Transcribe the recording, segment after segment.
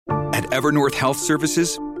Evernorth Health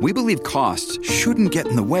Services, we believe costs shouldn't get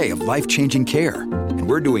in the way of life-changing care, and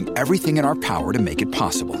we're doing everything in our power to make it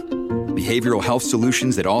possible. Behavioral health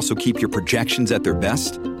solutions that also keep your projections at their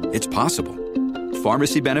best? It's possible.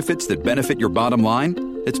 Pharmacy benefits that benefit your bottom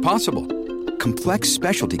line? It's possible. Complex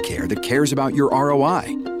specialty care that cares about your ROI?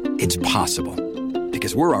 It's possible.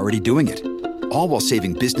 Because we're already doing it. All while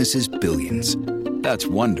saving businesses billions. That's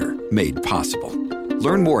Wonder made possible.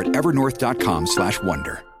 Learn more at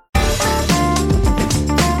evernorth.com/wonder.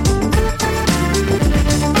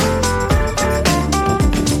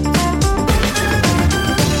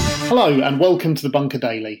 Hello and welcome to the Bunker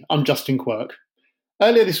Daily. I'm Justin Quirk.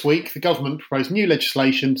 Earlier this week, the government proposed new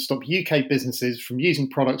legislation to stop UK businesses from using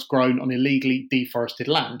products grown on illegally deforested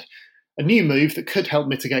land. A new move that could help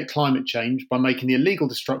mitigate climate change by making the illegal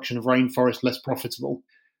destruction of rainforest less profitable.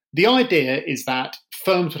 The idea is that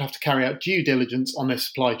firms would have to carry out due diligence on their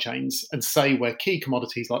supply chains and say where key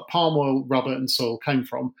commodities like palm oil, rubber and soil came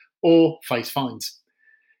from, or face fines.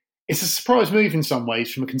 It's a surprise move in some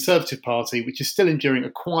ways from a Conservative Party which is still enduring a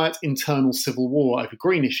quiet internal civil war over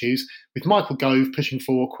green issues, with Michael Gove pushing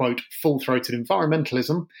for, quote, full-throated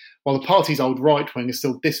environmentalism, while the party's old right wing is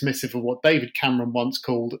still dismissive of what David Cameron once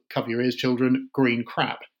called, cover your ears children, green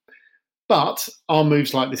crap. But are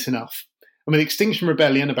moves like this enough? And with Extinction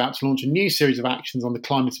Rebellion about to launch a new series of actions on the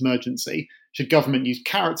climate emergency, should government use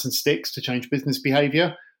carrots and sticks to change business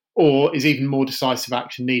behaviour, or is even more decisive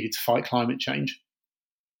action needed to fight climate change?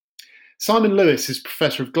 Simon Lewis is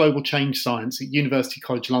Professor of Global Change Science at University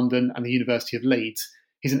College London and the University of Leeds.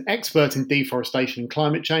 He's an expert in deforestation and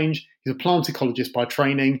climate change. He's a plant ecologist by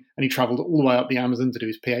training, and he travelled all the way up the Amazon to do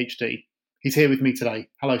his PhD. He's here with me today.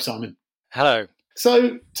 Hello, Simon. Hello.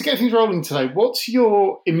 So, to get things rolling today, what's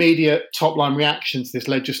your immediate top-line reaction to this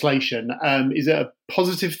legislation? Is it a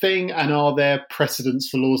positive thing, and are there precedents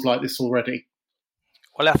for laws like this already?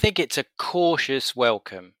 Well, I think it's a cautious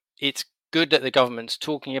welcome. It's good that the government's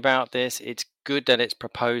talking about this. It's good that it's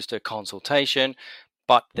proposed a consultation,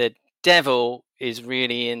 but the devil is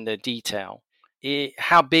really in the detail.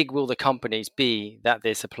 How big will the companies be that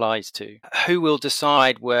this applies to? Who will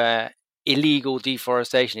decide where illegal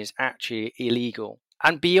deforestation is actually illegal?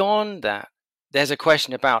 And beyond that, there's a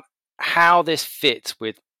question about how this fits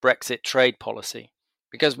with Brexit trade policy,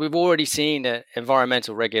 because we've already seen that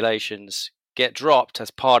environmental regulations get dropped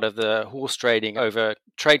as part of the horse trading over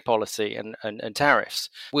trade policy and tariffs.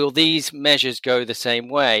 Will these measures go the same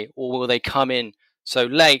way, or will they come in so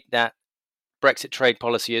late that Brexit trade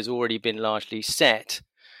policy has already been largely set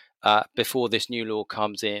before this new law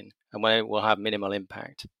comes in, and when it will have minimal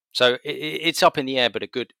impact? So it's up in the air, but a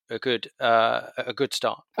good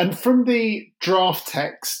start. And from the draft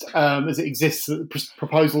text, as it exists at the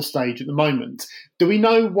proposal stage at the moment, do we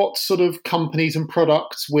know what sort of companies and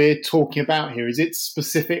products we're talking about here? Is it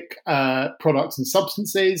specific products and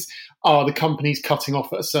substances? Are the companies cutting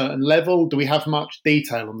off at a certain level? Do we have much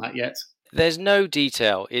detail on that yet? There's no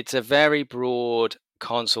detail. It's a very broad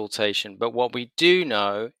consultation. But what we do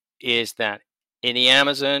know is that in the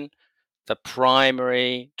Amazon, the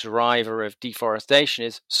primary driver of deforestation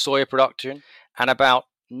is soy production, and about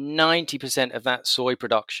 90% of that soy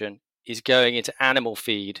production is going into animal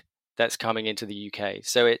feed that's coming into the UK.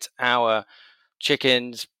 So it's our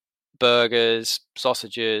chickens, burgers,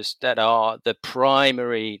 sausages that are the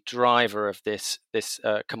primary driver of this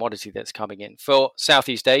commodity that's coming in. For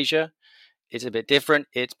Southeast Asia, it's a bit different.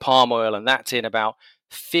 It's palm oil, and that's in about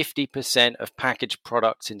 50% of packaged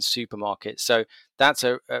products in supermarkets. So that's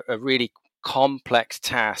a really complex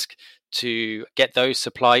task to get those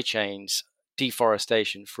supply chains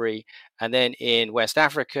deforestation free. And then in West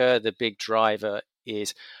Africa, the big driver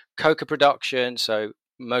is cocoa production, so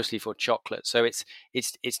mostly for chocolate. So it's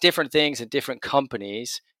different things and different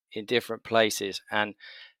companies in different places. And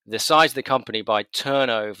the size of the company by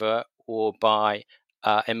turnover or by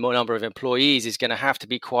a number of employees is going to have to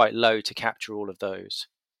be quite low to capture all of those.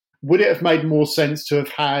 Would it have made more sense to have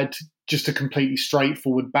had just a completely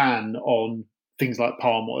straightforward ban on things like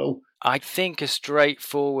palm oil? I think a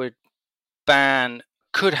straightforward ban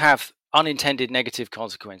could have unintended negative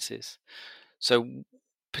consequences. So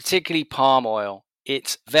particularly palm oil,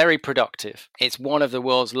 it's very productive. It's one of the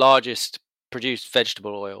world's largest produced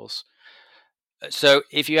vegetable oils. So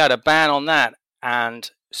if you had a ban on that and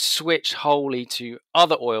switched wholly to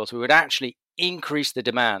other oils, we would actually increase the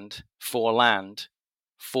demand for land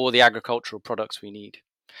for the agricultural products we need.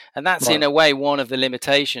 And that's right. In a way, one of the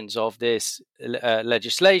limitations of this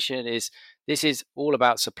legislation is this is all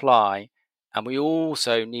about supply. And we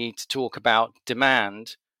also need to talk about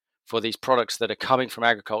demand for these products that are coming from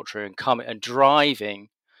agriculture and driving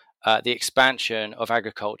the expansion of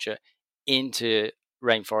agriculture into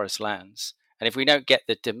rainforest lands. And if we don't get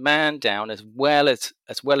the demand down as well as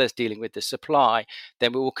dealing with the supply,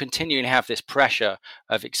 then we will continue to have this pressure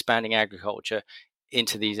of expanding agriculture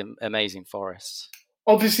into these amazing forests.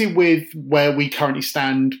 Obviously, with where we currently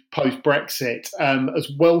stand post-Brexit,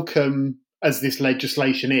 as welcome as this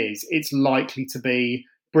legislation is, it's likely to be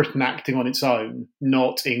Britain acting on its own,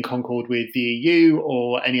 not in concord with the EU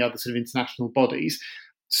or any other sort of international bodies.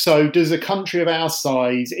 So does a country of our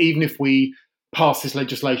size, even if we pass this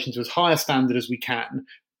legislation to as high a standard as we can,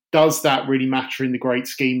 does that really matter in the great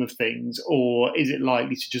scheme of things, or is it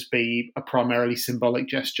likely to just be a primarily symbolic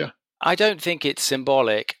gesture? I don't think it's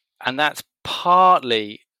symbolic, and that's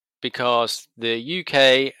partly because the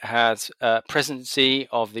UK has presidency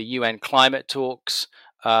of the UN climate talks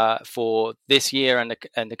for this year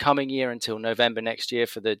and the coming year until November next year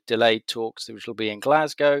for the delayed talks, which will be in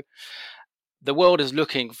Glasgow. The world is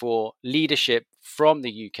looking for leadership from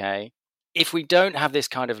the UK. If we don't have this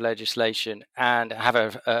kind of legislation and have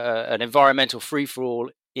an environmental free-for-all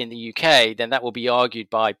in the UK, then that will be argued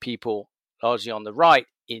by people largely on the right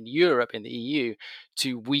in Europe, in the EU,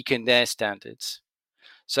 to weaken their standards.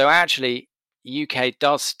 So actually, UK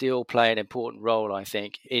does still play an important role, I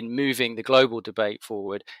think, in moving the global debate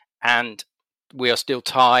forward. And we are still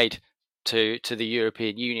tied to the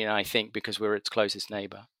European Union, I think, because we're its closest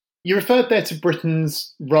neighbour. You referred there to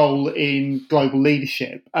Britain's role in global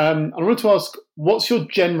leadership. I wanted to ask, what's your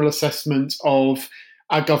general assessment of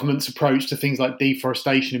our government's approach to things like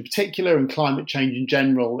deforestation in particular and climate change in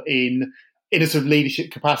general in a sort of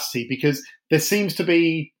leadership capacity? Because we seem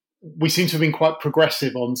to have been quite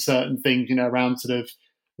progressive on certain things, around sort of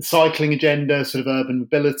the cycling agenda, sort of urban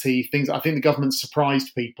mobility, things. I think the government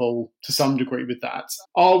surprised people to some degree with that.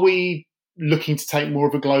 Are we looking to take more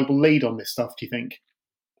of a global lead on this stuff, do you think?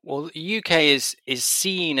 Well, the UK is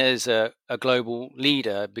seen as a global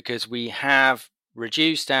leader because we have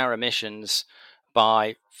reduced our emissions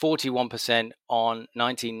by 41% on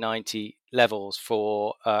 1990 levels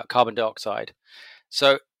for carbon dioxide.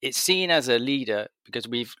 So it's seen as a leader because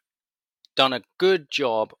we've done a good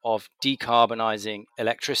job of decarbonising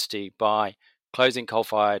electricity by closing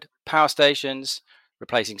coal-fired power stations,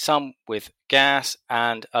 replacing some with gas,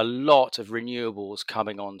 and a lot of renewables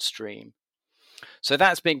coming on stream. So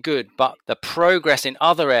that's been good, but the progress in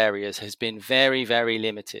other areas has been very, very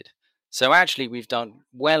limited. So actually, we've done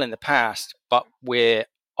well in the past, but we're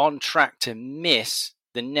on track to miss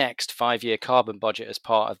the next 5-year carbon budget as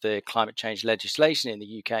part of the climate change legislation in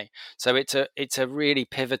the UK. So it's a really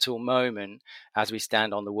pivotal moment as we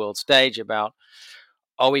stand on the world stage about,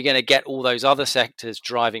 are we going to get all those other sectors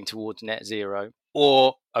driving towards net zero?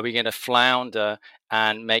 Or are we going to flounder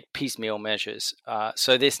and make piecemeal measures?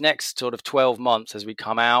 So this next sort of 12 months as we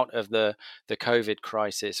come out of the COVID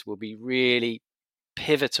crisis will be really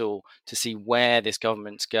pivotal to see where this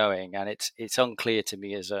government's going. And it's unclear to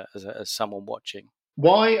me as someone watching.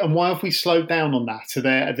 Why have we slowed down on that?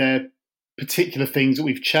 Are there particular things that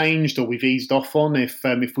we've changed or we've eased off on if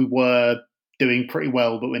we were doing pretty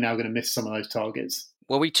well, but we're now going to miss some of those targets?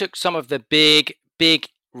 Well, we took some of the big,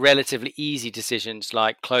 relatively easy decisions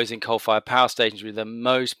like closing coal-fired power stations with the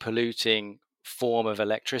most polluting form of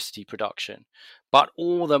electricity production. But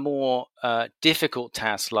all the more difficult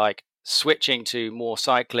tasks like switching to more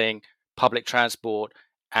cycling, public transport,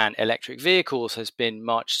 and electric vehicles has been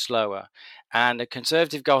much slower. And the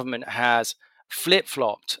Conservative government has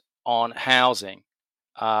flip-flopped on housing,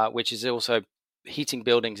 which is also heating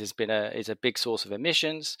buildings is a big source of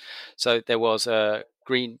emissions. So there was a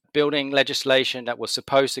green building legislation that was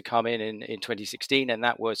supposed to come in 2016, and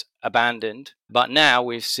that was abandoned. But now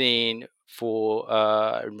we've seen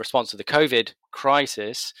in response to the COVID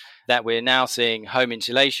crisis, that we're now seeing home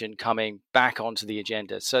insulation coming back onto the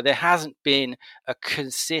agenda. So there hasn't been a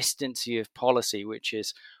consistency of policy, which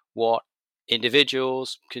is what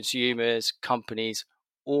individuals, consumers, companies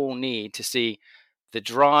all need to see the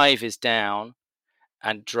drive is down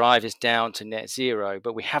to net zero,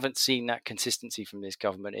 but we haven't seen that consistency from this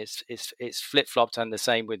government. It's flip-flopped, and the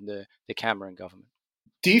same with the Cameron government.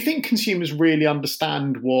 Do you think consumers really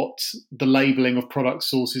understand what the labelling of product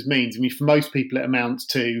sources means? I mean, for most people, it amounts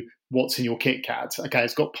to what's in your Kit Kat. Okay,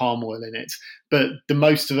 it's got palm oil in it. But do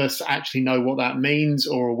most of us actually know what that means,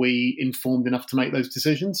 or are we informed enough to make those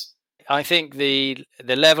decisions? I think the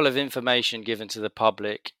level of information given to the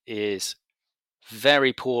public is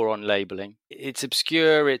very poor on labelling. It's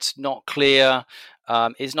obscure, it's not clear.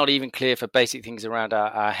 It's not even clear for basic things around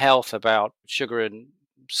our health, about sugar and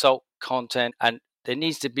salt content. And there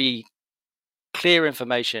needs to be clear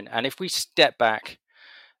information. And if we step back,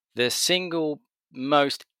 the single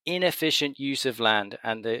most inefficient use of land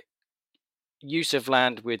and the use of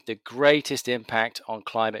land with the greatest impact on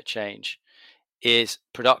climate change is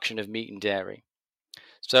production of meat and dairy.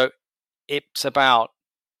 So it's about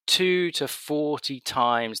 2 to 40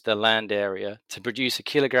 times the land area to produce a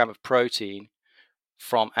kilogram of protein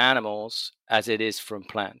from animals as it is from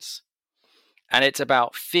plants. And it's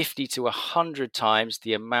about 50 to 100 times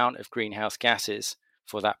the amount of greenhouse gases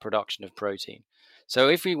for that production of protein. So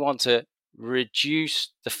if we want to reduce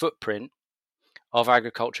the footprint of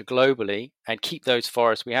agriculture globally and keep those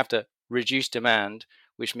forests, we have to reduce demand,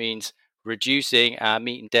 which means reducing our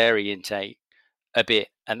meat and dairy intake a bit.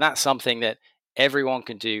 And that's something that everyone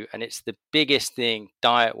can do. And it's the biggest thing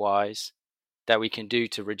diet-wise that we can do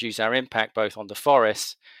to reduce our impact both on the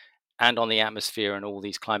forests and on the atmosphere and all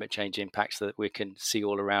these climate change impacts that we can see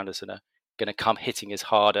all around us and are going to come hitting us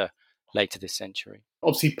harder later this century.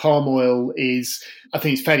 Obviously, palm oil is, I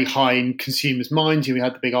think it's fairly high in consumers' minds. We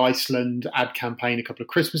had the big Iceland ad campaign a couple of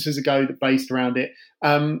Christmases ago that based around it.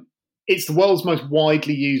 It's the world's most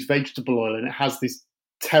widely used vegetable oil, and it has this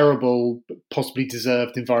terrible, possibly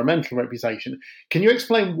deserved environmental reputation. Can you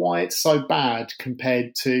explain why it's so bad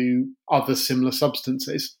compared to other similar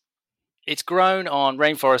substances? It's grown on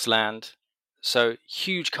rainforest land, so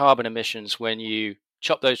huge carbon emissions when you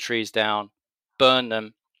chop those trees down, burn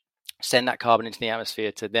them, send that carbon into the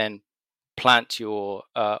atmosphere to then plant your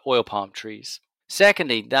oil palm trees.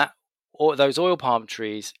 Secondly, those oil palm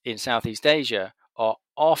trees in Southeast Asia are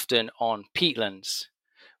often on peatlands,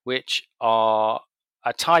 which are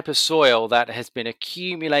a type of soil that has been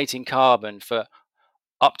accumulating carbon for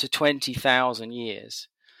up to 20,000 years.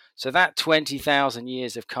 So that 20,000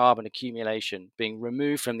 years of carbon accumulation being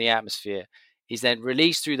removed from the atmosphere is then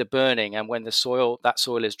released through the burning, and when that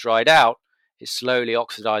soil is dried out, it slowly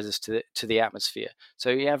oxidizes to the atmosphere.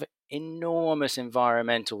 So you have enormous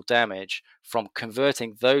environmental damage from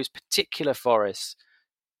converting those particular forests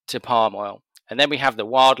to palm oil. And then we have the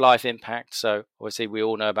wildlife impact. So obviously we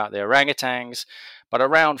all know about the orangutans, but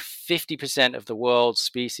around 50% of the world's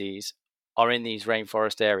species are in these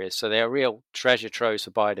rainforest areas. So they are real treasure troves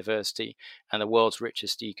for biodiversity and the world's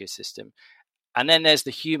richest ecosystem. And then there's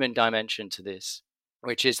the human dimension to this,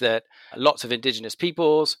 which is that lots of indigenous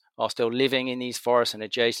peoples are still living in these forests and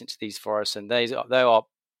adjacent to these forests, and they are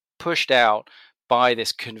pushed out by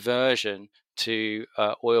this conversion to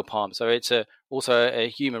oil palm. So it's also a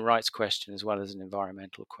human rights question as well as an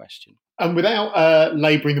environmental question. And without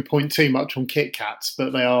labouring the point too much on Kit Kats,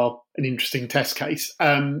 but they are an interesting test case,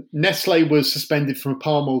 Nestle was suspended from a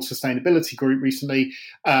palm oil sustainability group recently,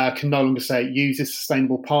 can no longer say it uses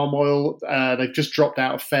sustainable palm oil. They've just dropped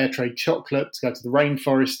out of fair trade chocolate to go to the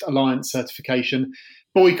Rainforest Alliance certification.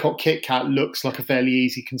 Boycott Kit Kat looks like a fairly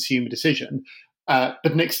easy consumer decision. But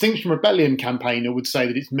an Extinction Rebellion campaigner would say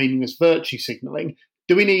that it's meaningless virtue signalling.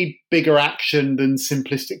 Do we need bigger action than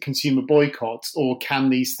simplistic consumer boycotts, or can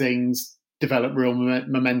these things develop real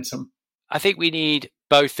momentum? I think we need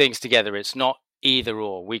both things together. It's not either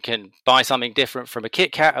or. We can buy something different from a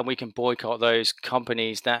Kit Kat and we can boycott those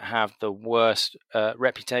companies that have the worst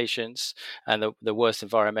reputations and the worst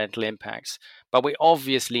environmental impacts. But we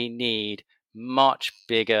obviously need much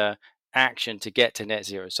bigger action to get to net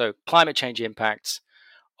zero. So climate change impacts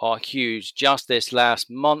are huge. Just this last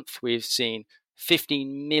month, we've seen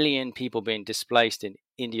 15 million people being displaced in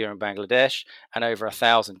India and Bangladesh, and over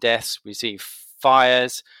 1,000 deaths. We see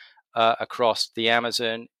fires across the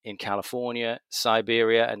Amazon, in California,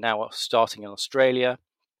 Siberia, and now starting in Australia.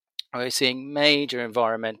 We're seeing major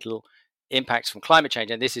environmental impacts from climate change,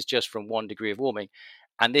 and this is just from 1 degree of warming.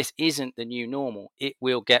 And this isn't the new normal. It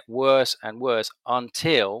will get worse and worse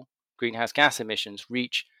until greenhouse gas emissions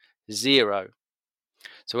reach zero.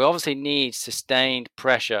 So we obviously need sustained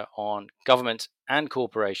pressure on governments and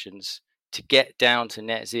corporations to get down to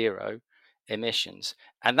net zero emissions.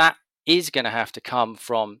 And that is going to have to come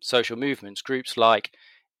from social movements, groups like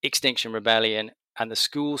Extinction Rebellion and the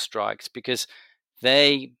school strikes, because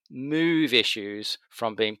they move issues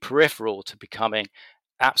from being peripheral to becoming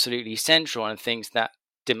absolutely central and things that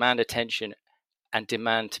demand attention and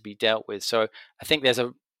demand to be dealt with. So I think there's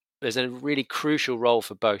a really crucial role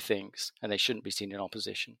for both things, and they shouldn't be seen in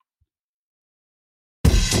opposition.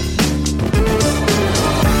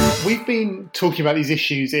 We've been talking about these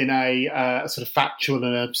issues in a sort of factual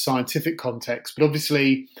and a scientific context, but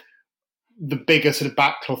obviously the bigger sort of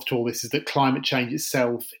backcloth to all this is that climate change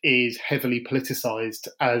itself is heavily politicised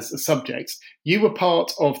as a subject. You were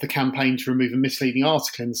part of the campaign to remove a misleading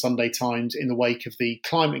article in the Sunday Times in the wake of the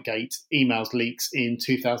ClimateGate emails leaks in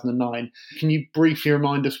 2009. Can you briefly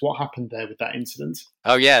remind us what happened there with that incident?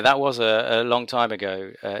 Oh, yeah, that was a long time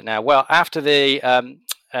ago now. Well, after the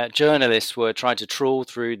journalists were trying to trawl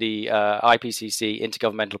through the IPCC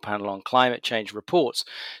Intergovernmental Panel on Climate Change reports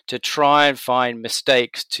to try and find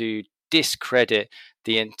mistakes to discredit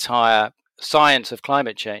the entire science of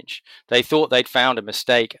climate change. They thought they'd found a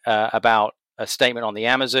mistake about a statement on the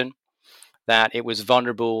Amazon, that it was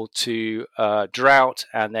vulnerable to drought,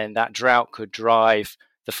 and then that drought could drive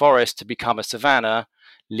the forest to become a savanna,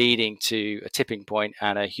 leading to a tipping point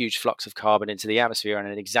and a huge flux of carbon into the atmosphere and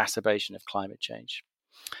an exacerbation of climate change.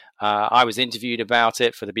 I was interviewed about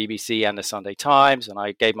it for the BBC and the Sunday Times, and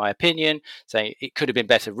I gave my opinion, saying it could have been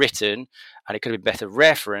better written and it could have been better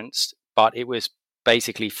referenced, but it was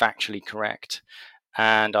basically factually correct.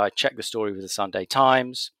 And I checked the story with the Sunday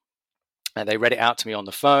Times, and they read it out to me on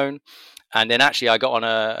the phone. And then actually I got on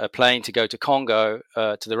a plane to go to Congo,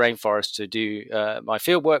 to the rainforest, to do my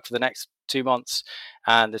field work for the next 2 months.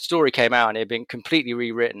 And the story came out and it had been completely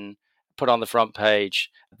rewritten, put on the front page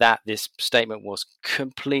that this statement was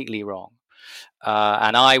completely wrong.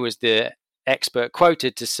 And I was the expert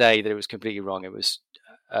quoted to say that it was completely wrong. It was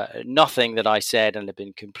nothing that I said and had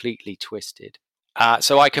been completely twisted.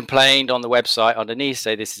 So I complained on the website underneath,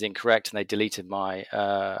 say this is incorrect, and they deleted my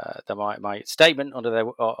statement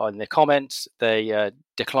on the comments. They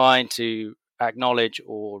declined to acknowledge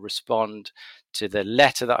or respond to the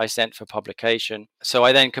letter that I sent for publication. So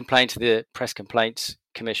I then complained to the Press Complaints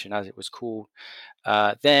Commission, as it was called,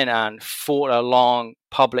 and fought a long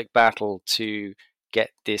public battle to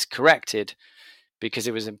get this corrected, because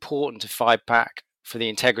it was important to fight back for the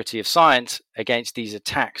integrity of science against these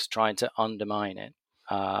attacks trying to undermine it.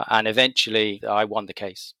 And eventually I won the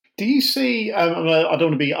case. Do you see, I don't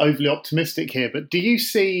want to be overly optimistic here, but do you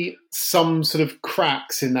see some sort of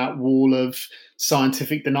cracks in that wall of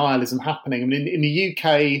scientific denialism happening? I mean, in the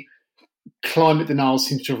UK, climate denial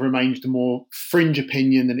seems to have remained a more fringe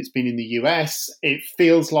opinion than it's been in the US. It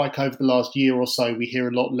feels like over the last year or so, we hear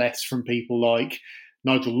a lot less from people like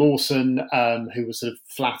Nigel Lawson, who was sort of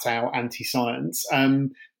flat out anti-science.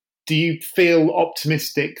 Do you feel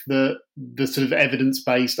optimistic that the sort of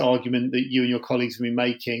evidence-based argument that you and your colleagues have been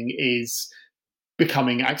making is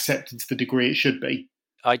becoming accepted to the degree it should be?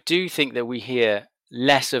 I do think that we hear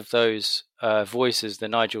less of those voices, the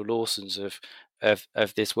Nigel Lawsons of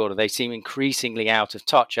this world. They seem increasingly out of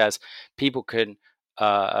touch as people can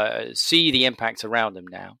see the impacts around them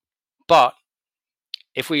now. But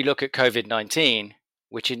if we look at COVID-19,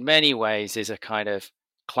 which in many ways is a kind of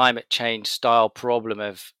climate change style problem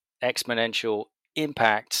of exponential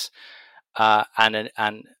impacts and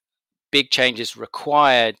big changes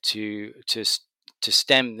required to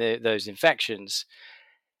stem those infections,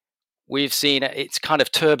 we've seen it's kind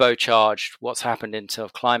of turbocharged what's happened in terms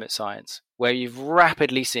of climate science, where you've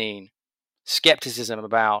rapidly seen skepticism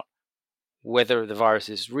about whether the virus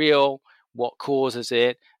is real, what causes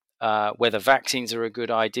it, whether vaccines are a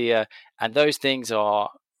good idea, and those things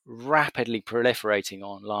are rapidly proliferating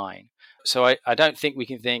online. So I don't think we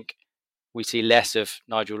can think we see less of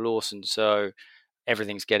Nigel Lawson, so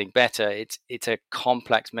everything's getting better. It's a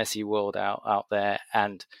complex, messy world out there,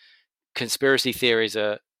 and conspiracy theories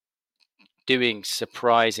are doing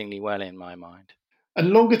surprisingly well in my mind.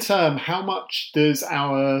 And longer term, how much does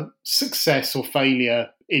our success or failure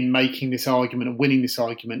in making this argument and winning this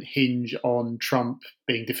argument hinge on Trump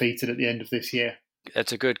being defeated at the end of this year?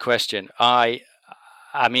 That's a good question. I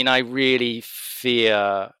mean, I really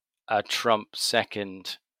fear a Trump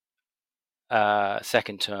second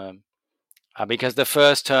term, because the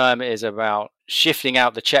first term is about shifting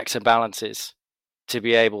out the checks and balances to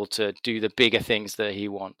be able to do the bigger things that he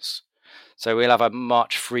wants. So we'll have a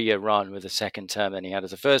much freer run with the second term than he had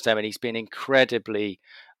as the first term, and he's been incredibly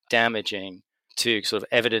damaging to sort of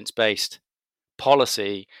evidence-based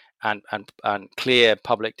policy and clear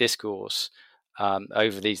public discourse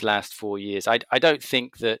over these last 4 years. I don't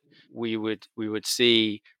think that we would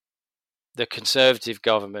see the Conservative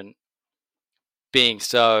government being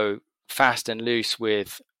so fast and loose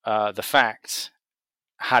with the facts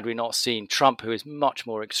had we not seen Trump, who is much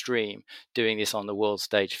more extreme, doing this on the world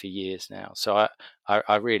stage for years now. So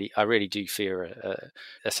I really do fear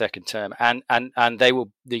a second term, and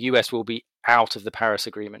the US will be out of the Paris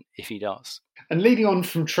Agreement if he does. And leading on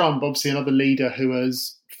from Trump, obviously another leader who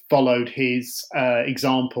has followed his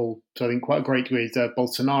example to I think quite a great degree is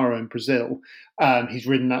Bolsonaro in Brazil. He's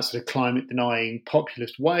ridden that sort of climate-denying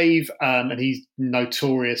populist wave, and he's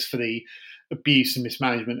notorious for the abuse and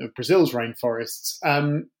mismanagement of Brazil's rainforests.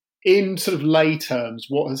 In sort of lay terms,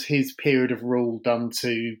 what has his period of rule done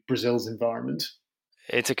to Brazil's environment?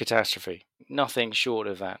 It's a catastrophe. Nothing short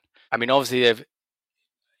of that. I mean, obviously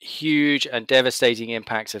huge and devastating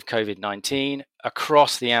impacts of COVID-19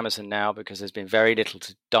 across the Amazon now, because there's been very little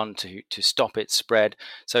done to stop its spread.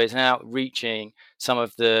 So it's now reaching some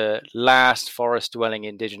of the last forest-dwelling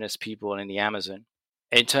indigenous people in the Amazon.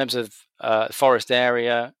 In terms of forest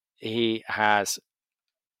area, he has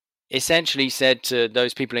essentially said to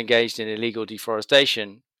those people engaged in illegal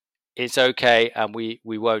deforestation, it's okay and we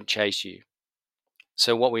won't chase you.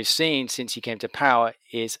 So what we've seen since he came to power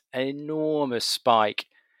is an enormous spike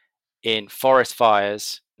in forest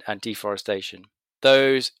fires and deforestation.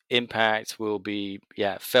 Those impacts will be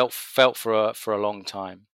felt for a long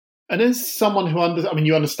time. And as someone who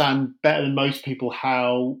you understand better than most people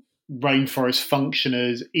how rainforests function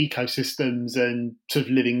as ecosystems and sort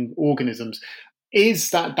of living organisms. Is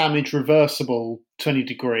that damage reversible to any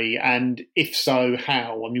degree? And if so,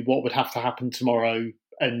 how? I mean, what would have to happen tomorrow,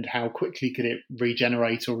 and how quickly could it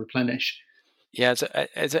regenerate or replenish? Yeah,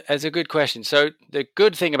 it's a good question. So the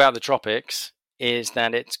good thing about the tropics is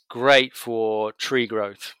that it's great for tree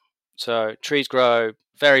growth. So trees grow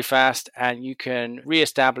very fast, and you can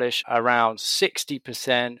reestablish around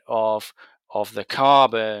 60% of the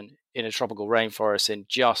carbon in a tropical rainforest in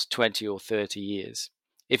just 20 or 30 years,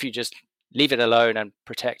 if you just leave it alone and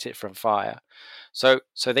protect it from fire. So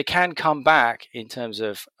they can come back in terms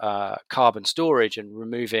of carbon storage and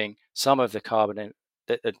removing some of the carbon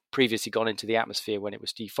that had previously gone into the atmosphere when it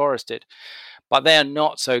was deforested. But they are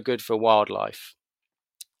not so good for wildlife.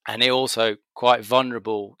 And they're also quite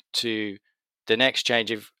vulnerable to the next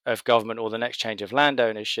change of government or the next change of land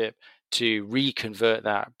ownership to reconvert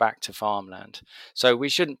that back to farmland. So we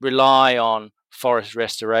shouldn't rely on forest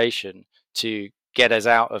restoration to get us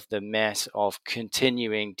out of the mess of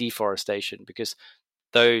continuing deforestation, because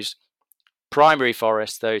those primary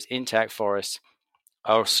forests, those intact forests,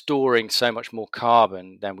 are storing so much more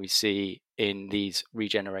carbon than we see in these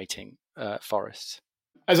regenerating forests.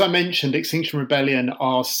 As I mentioned, Extinction Rebellion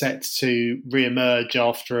are set to re-emerge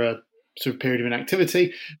after a sort of period of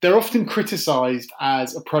inactivity. They're often criticised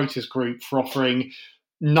as a protest group for offering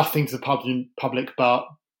nothing to the public but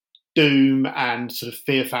doom and sort of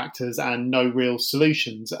fear factors and no real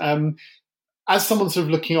solutions. As someone sort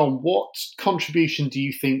of looking on, what contribution do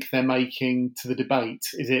you think they're making to the debate?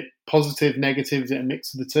 Is it positive, negative? Is it a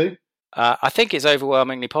mix of the two? I think it's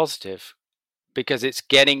overwhelmingly positive, because it's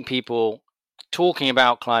getting people talking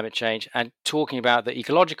about climate change and talking about the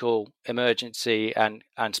ecological emergency and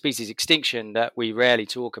species extinction that we rarely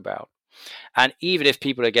talk about. And even if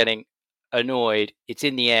people are getting annoyed, it's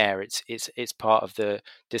in the air. It's part of the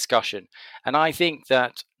discussion. And I think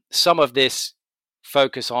that some of this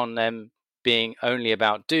focus on them being only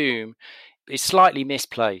about doom is slightly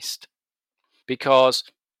misplaced, because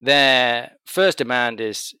their first demand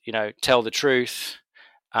is, tell the truth,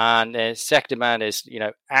 and their second demand is,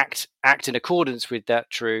 act in accordance with that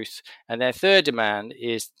truth, and their third demand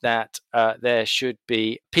is that there should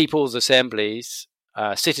be people's assemblies,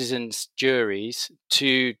 citizens' juries,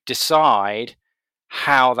 to decide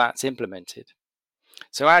how that's implemented.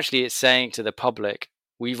 So actually, it's saying to the public,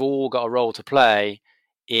 we've all got a role to play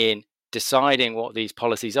in deciding what these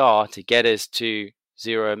policies are to get us to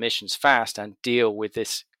zero emissions fast and deal with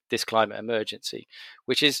this climate emergency,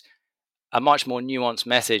 which is a much more nuanced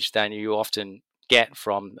message than you often get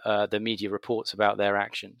from the media reports about their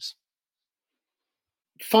actions.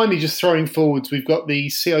 Finally, just throwing forwards, we've got the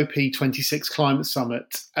COP26 Climate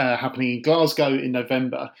Summit happening in Glasgow in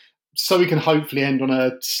November. So we can hopefully end on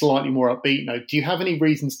a slightly more upbeat note. Do you have any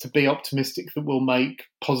reasons to be optimistic that we'll make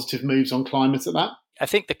positive moves on climate at that? I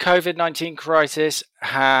think the COVID-19 crisis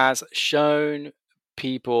has shown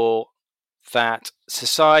people that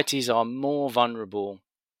societies are more vulnerable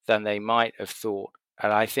than they might have thought.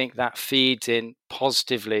 And I think that feeds in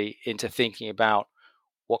positively into thinking about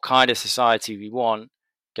what kind of society we want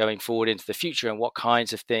going forward into the future, and what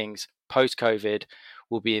kinds of things post-COVID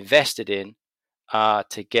will be invested in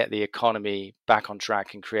to get the economy back on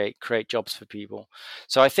track and create jobs for people.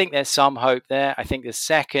 So I think there's some hope there. I think the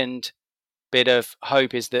second bit of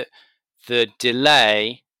hope is that the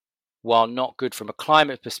delay, while not good from a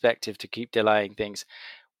climate perspective to keep delaying things,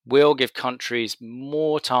 will give countries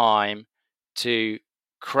more time to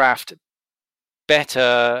craft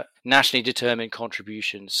better nationally determined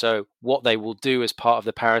contributions. So what they will do as part of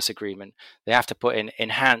the Paris Agreement, they have to put in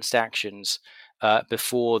enhanced actions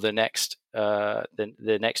before the next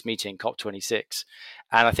meeting, COP26.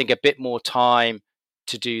 And I think a bit more time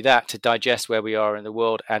to do that, to digest where we are in the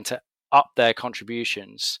world and to up their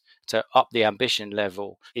contributions, to up the ambition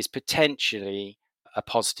level, is potentially a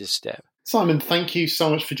positive step. Simon, thank you so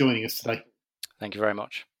much for joining us today. Thank you very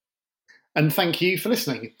much. And thank you for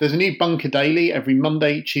listening. There's a new Bunker Daily every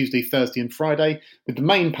Monday, Tuesday, Thursday and Friday, with the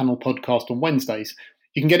main panel podcast on Wednesdays.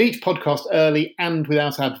 You can get each podcast early and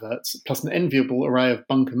without adverts, plus an enviable array of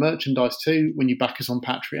Bunker merchandise too when you back us on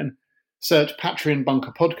Patreon. Search Patreon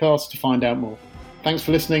Bunker Podcast to find out more. Thanks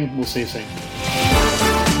for listening. We'll see you soon.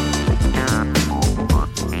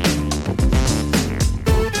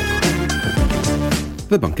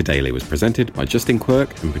 The Bunker Daily was presented by Justin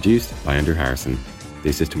Quirk and produced by Andrew Harrison. The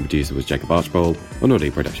assistant producer was Jacob Archbold, and audio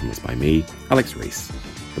production was by me, Alex Rees.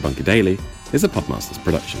 The Bunker Daily is a Podmasters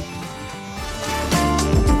production.